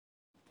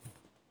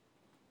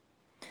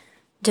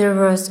There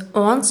was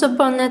once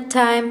upon a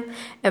time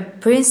a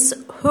prince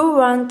who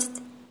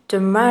wanted to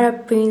marry a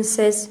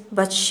princess,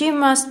 but she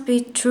must be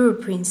a true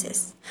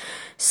princess.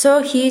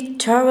 So he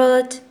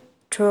traveled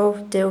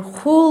through the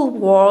whole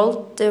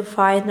world to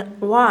find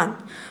one,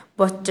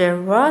 but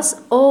there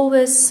was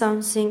always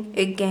something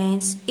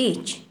against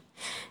each.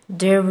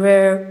 There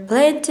were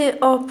plenty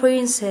of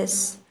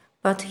princes,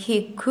 but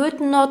he could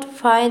not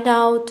find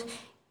out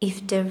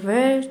if they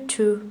were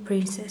true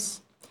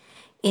princes.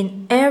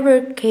 In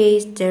every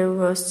case there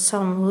was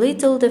some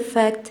little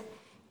defect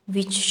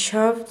which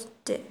showed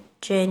the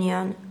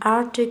genuine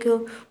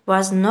article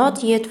was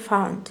not yet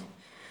found.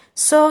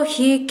 So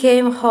he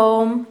came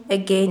home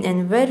again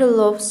in very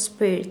low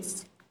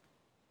spirits,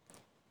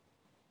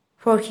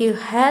 for he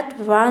had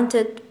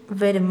wanted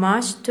very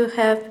much to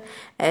have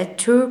a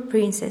true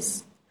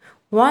princess.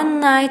 One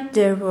night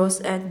there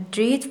was a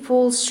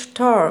dreadful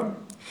storm,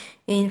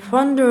 in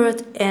thunder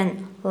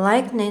and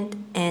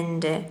lightning,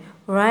 and the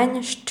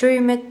rain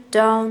streamed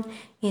down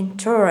in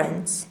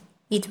torrents.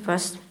 It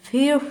was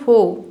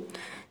fearful.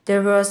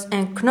 There was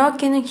a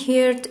knocking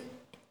heard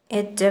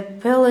at the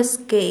palace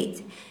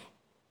gate,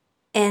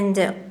 and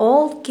the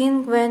old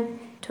king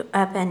went to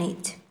open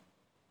it.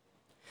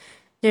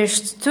 There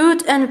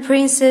stood a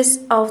princess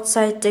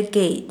outside the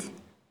gate,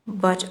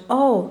 but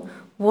oh,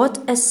 what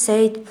a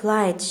sad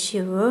plight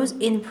she was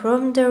in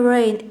from the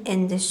rain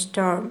and the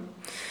storm.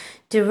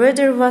 The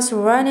weather was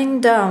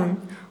running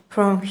down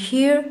from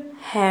her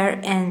hair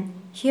and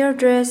her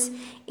dress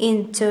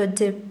into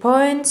the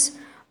points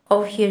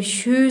of her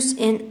shoes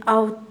and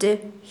out the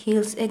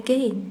heels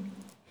again.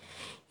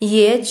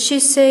 Yet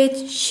she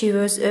said she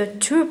was a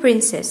true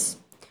princess.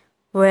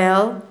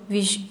 Well,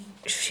 we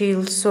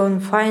shall soon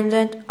find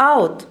that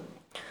out,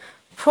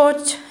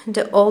 thought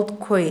the old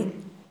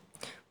queen.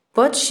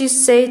 But she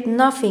said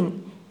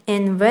nothing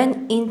and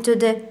went into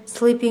the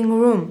sleeping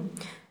room,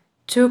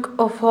 took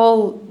off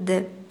all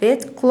the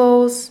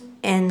bedclothes,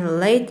 and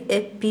laid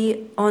a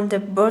pea on the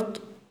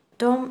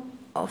bottom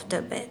of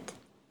the bed.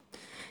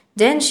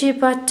 Then she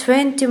put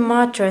 20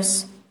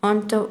 mattresses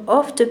on top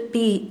of the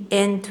pea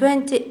and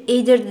 20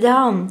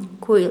 eider-down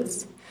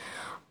quills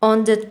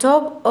on the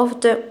top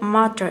of the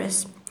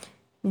mattress.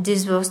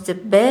 This was the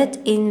bed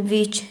in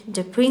which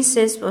the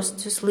princess was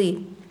to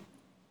sleep.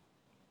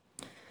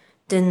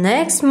 The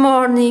next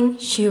morning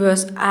she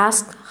was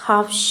asked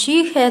how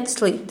she had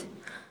slept.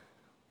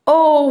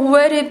 "Oh,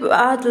 very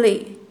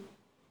badly,"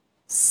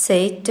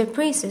 said the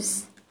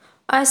princess.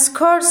 "I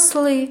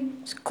scarcely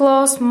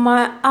closed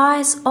my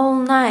eyes all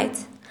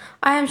night.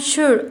 I am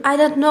sure I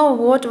don't know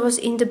what was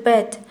in the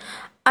bed.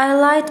 I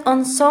lied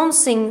on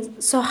something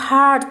so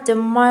hard that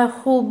my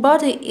whole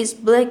body is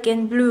black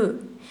and blue.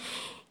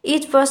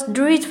 It was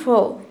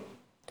dreadful."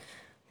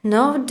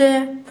 Now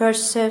they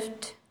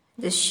perceived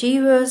that she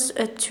was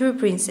a true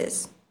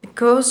princess,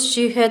 because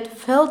she had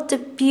felt the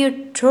peer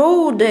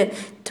through the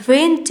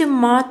 20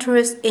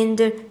 mattresses and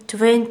the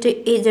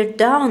 20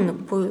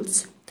 eider-down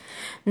quills.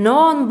 No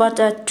one but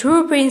a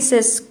true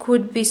princess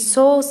could be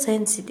so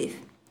sensitive.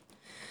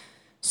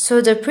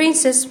 So the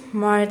princess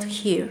married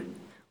her,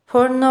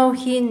 for now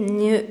he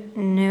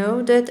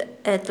knew that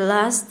at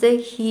last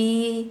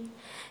he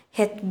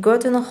had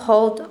gotten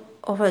hold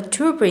of a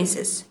true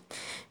princess.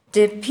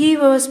 The pea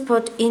was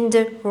put in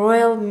the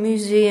royal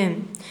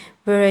museum,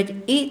 where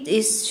it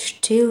is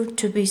still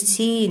to be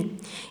seen,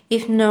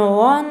 if no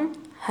one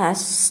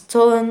has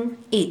stolen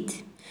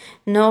it.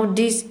 Now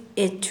this is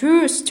a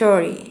true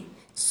story.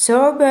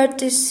 So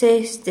Bertie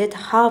says that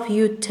how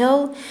you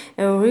tell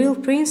a real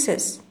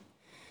princess.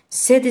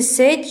 Sadie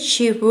said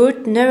she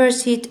would never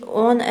sit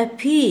on a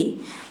pea,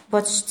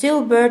 but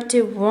still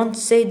Bertie won't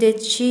say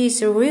that she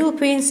is a real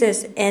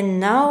princess, and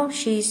now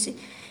she's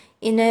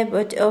in a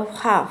bit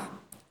of half.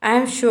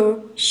 I'm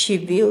sure she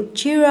will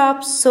cheer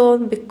up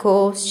soon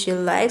because she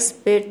likes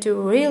Bertie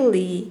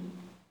really.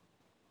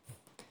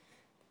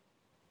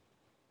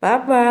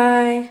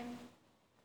 Bye-bye.